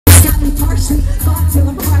harshly, fought till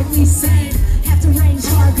I'm quietly sane. Have to range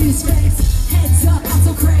Harvey's face. Heads up, I'm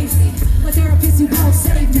so crazy. My therapist, you won't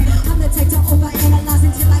save me. I'm the type to overanalyze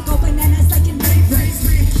until I go bananas like an race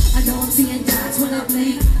me. I know I'm seeing dots when I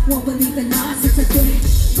blink. Won't believe the nonsense a thing.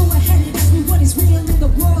 Go ahead and ask me what is real in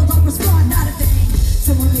the world. I'll respond, not a thing.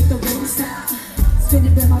 Someone make the room stop.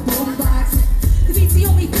 Spinning in my bone box. The beat's the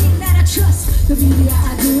only thing that I trust. The media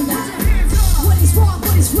I do not. What is wrong,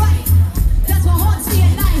 what is right? That's what haunts me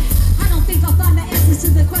at night. I don't think I'll find the answers to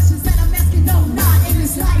the questions that I'm asking. No, not in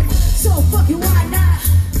this life. So fucking why not?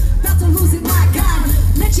 About to lose it, my God.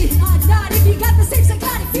 Let your heart nod if you got the same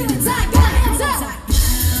psychotic feelings I got. Hands up.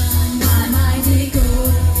 My mind it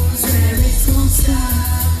goes where it's gonna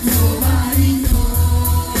stop. Nobody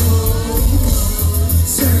knows.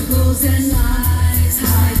 Circles and lies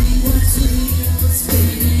hiding what's real,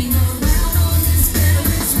 spinning around on this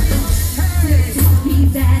Ferris wheel. They taught me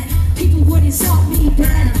that people would insult me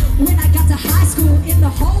bad. When I got to high school, in the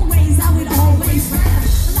hallways I would always rap.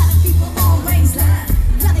 A lot of people always laugh.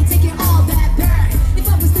 Now they take it all that back. If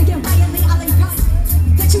I was thinking violently, I'll encourage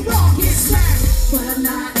that you all get slapped. But I'm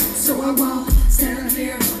not, so I won't stand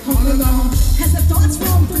here all alone. As the thoughts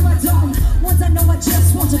roam through my dome, ones I know I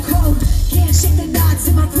just want to quote. Can't shake the knots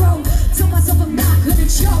in my throat. Tell myself I'm not gonna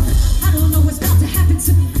choke.